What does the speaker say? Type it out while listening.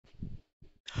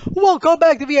Welcome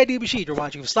back to VID Machine. You're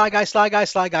watching Sly Guy, Sly Guy,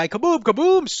 Sly Guy, Kaboom,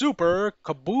 Kaboom, Super,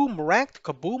 Kaboom, Ranked,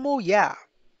 Kaboomo, yeah.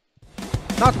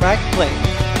 Not ranked, play.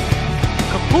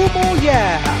 Kaboomo,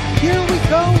 yeah. Here we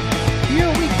go, here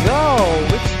we go.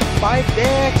 It's the 5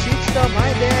 decks, it's the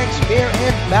 9 decks, Bear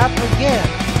and Bat again.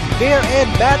 Bear and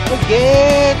Bat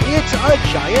again. It's a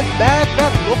giant bat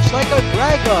that looks like a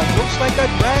dragon, looks like a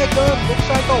dragon, looks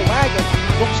like a wagon,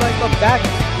 looks like a bat.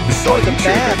 Saw you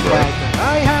cheering, bro.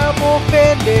 I have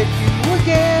offended you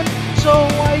again, so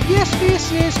I guess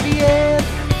this is the end.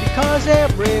 Because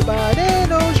everybody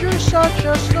knows you're such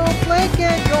a snowflake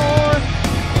and you're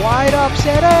quite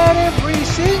upset at every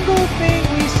single thing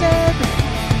we said.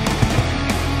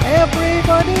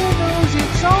 Everybody knows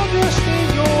it's all just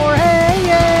in your head.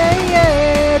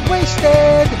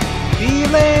 Wasted,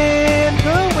 feeling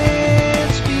the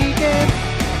wind speaking.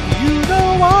 You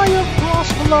know I have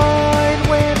crossed the line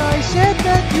when I said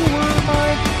that you were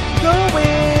mine. The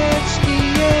wind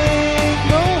skiing,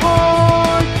 no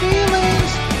hard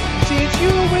feelings. Since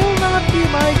you will not be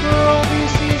my girl,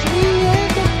 this is the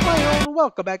end of my own.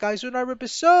 Welcome back, guys, to another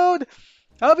episode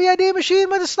of the ID Machine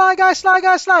with the Sly Guy, Sly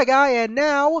Guy, Sly Guy. And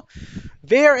now,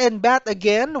 Bear and Bat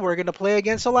again. We're going to play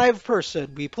against a live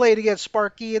person. We played against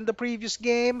Sparky in the previous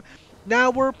game.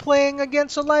 Now we're playing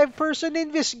against a live person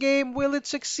in this game. Will it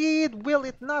succeed? Will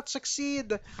it not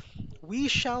succeed? We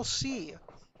shall see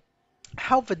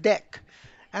how the deck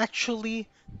actually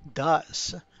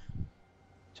does.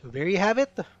 So there you have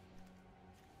it.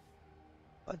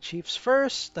 Blood Chiefs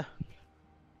first.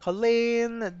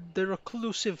 Kalain, the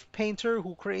reclusive painter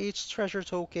who creates treasure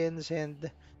tokens,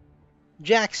 and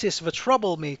Jaxis, the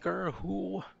troublemaker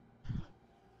who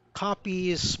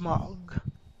copies Smaug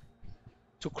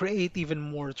to create even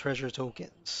more treasure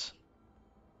tokens.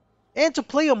 And to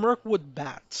play a Mirkwood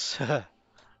Bats,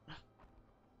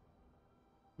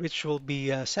 which will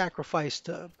be sacrificed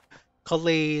to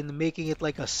Kalain, making it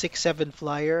like a 6/7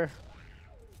 flyer.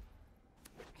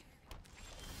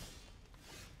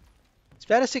 Is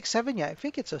that a 6/7? Yeah, I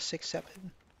think it's a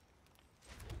 6/7.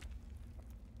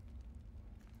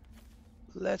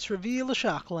 Let's reveal a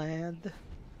Shockland.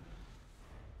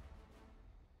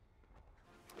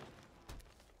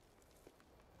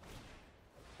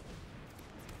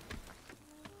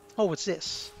 Oh, what's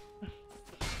this?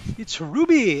 It's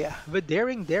Ruby, the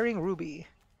daring Ruby.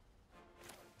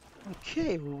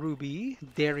 Okay, Ruby,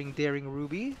 daring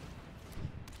Ruby.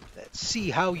 Let's see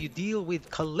how you deal with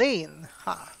Kalain.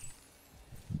 Ha.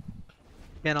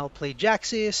 Then I'll play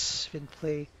Jaxis, then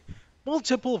play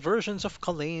multiple versions of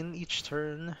Kalain each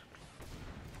turn.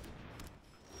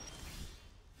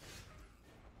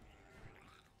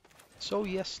 So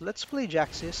yes, let's play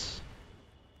Jaxis.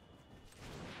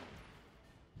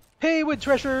 Pay with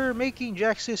treasure, making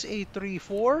Jaxis a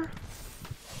 3/4.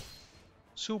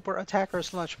 Super attacker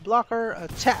slash blocker,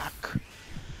 attack.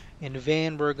 And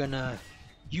then we're gonna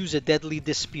use a deadly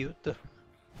dispute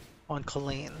on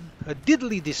Kalain. A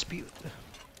diddly dispute.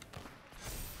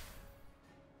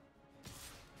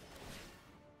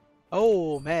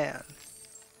 Oh man.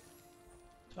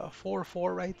 A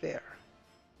 4/4 right there.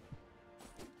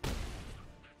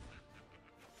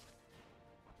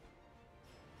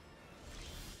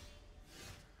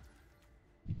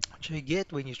 What you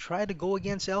get when you try to go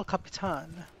against El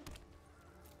Capitan.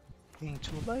 Gain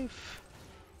 2 life.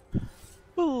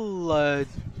 Blood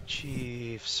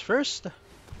Chiefs first.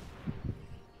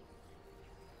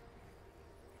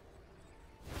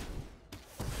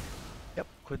 Yep,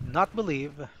 could not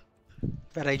believe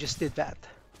that I just did that.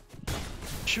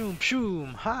 Shoom,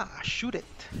 shoom, ha, shoot it.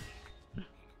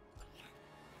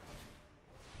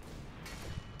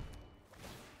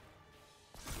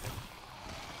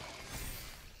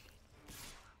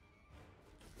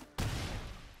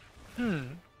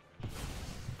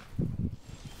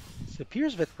 It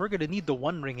appears that we're gonna need the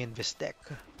One Ring in this deck.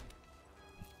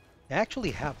 I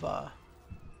actually have a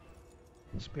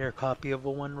spare copy of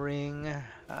a One Ring.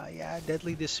 Yeah,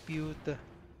 Deadly Dispute.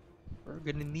 We're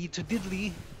gonna need to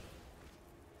diddly.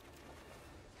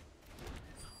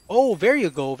 Oh, there you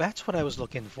go. That's what I was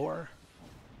looking for.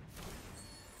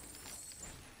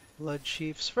 Blood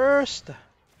Chiefs first.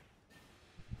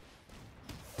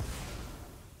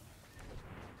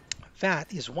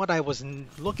 That is what I was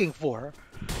looking for.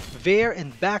 There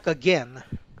and back again.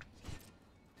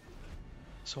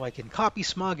 So I can copy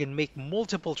Smaug and make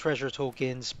multiple treasure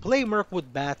tokens, play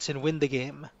Mirkwood Bats, and win the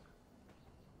game.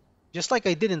 Just like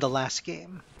I did in the last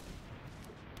game.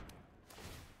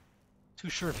 Too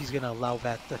sure if he's gonna allow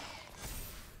that.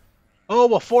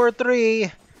 Oh, a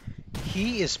 4/3!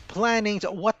 He is planning to...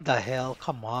 What the hell?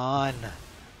 Come on.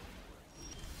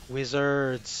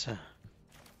 Wizards.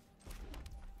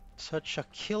 Such a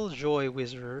killjoy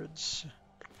wizards.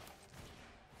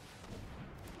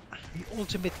 The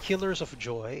ultimate killers of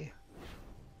joy.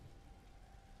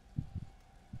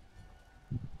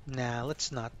 Nah,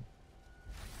 let's not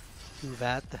do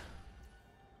that.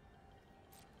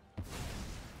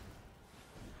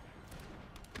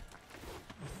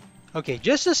 Okay,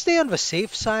 just to stay on the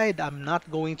safe side, I'm not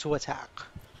going to attack.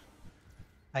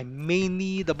 I may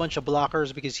need a bunch of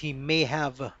blockers because he may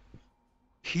have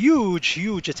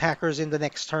huge attackers in the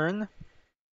next turn.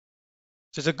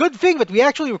 So it's a good thing that we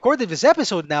actually recorded this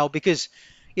episode now, because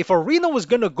if Arena was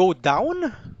gonna go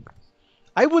down,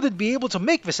 I wouldn't be able to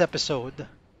make this episode.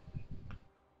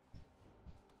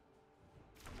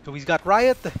 So he's got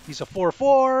Riot, he's a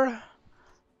 4-4.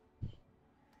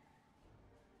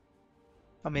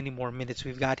 How many more minutes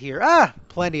we've got here? Ah,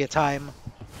 plenty of time.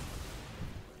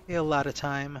 A lot of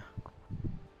time.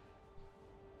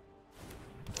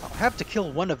 I'll have to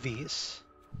kill one of these.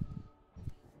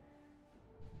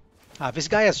 This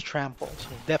guy has trample, so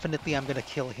definitely I'm gonna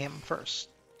kill him first.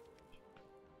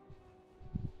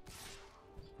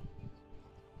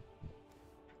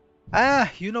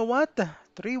 You know what?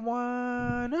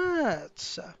 3-1.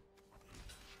 Let's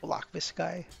block this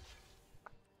guy.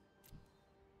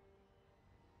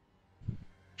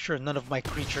 Sure, none of my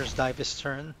creatures die this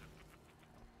turn.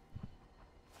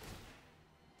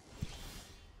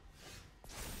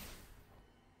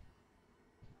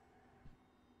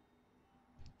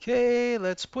 Okay,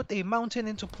 let's put a mountain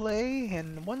into play.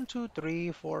 And 1, 2,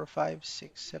 3, 4, 5,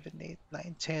 6, 7, 8,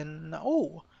 9, 10.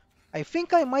 Oh, I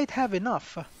think I might have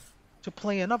enough to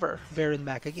play another Baron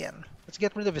back again. Let's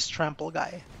get rid of his trample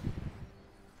guy.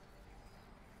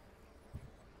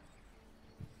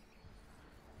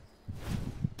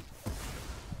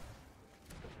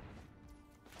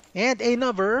 And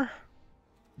another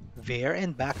there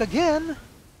and back again.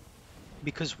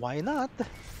 Because why not?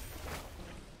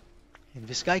 And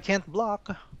this guy can't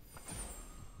block.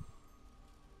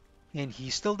 And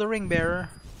he's still the ring bearer.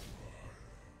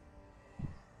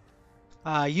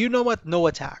 You know what? No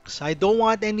attacks. I don't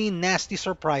want any nasty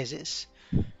surprises.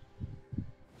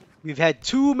 We've had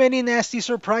too many nasty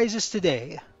surprises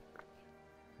today.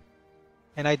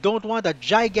 And I don't want a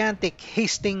gigantic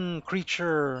hasting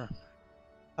creature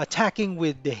attacking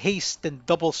with the haste and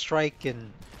double strike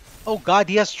and... Oh god,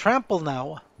 he has trample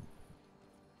now.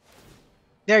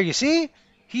 There, you see?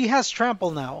 He has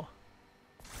trample now.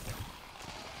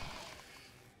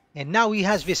 And now he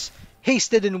has this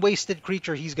hasted and wasted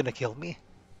creature. He's gonna kill me.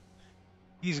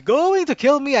 He's going to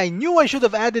kill me. I knew I should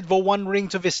have added the one ring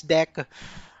to this deck.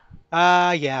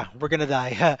 Yeah, we're gonna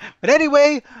die. But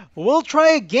anyway, we'll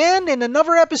try again in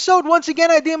another episode. Once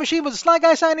again, Idea Machine with the Sly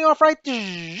Guy signing off right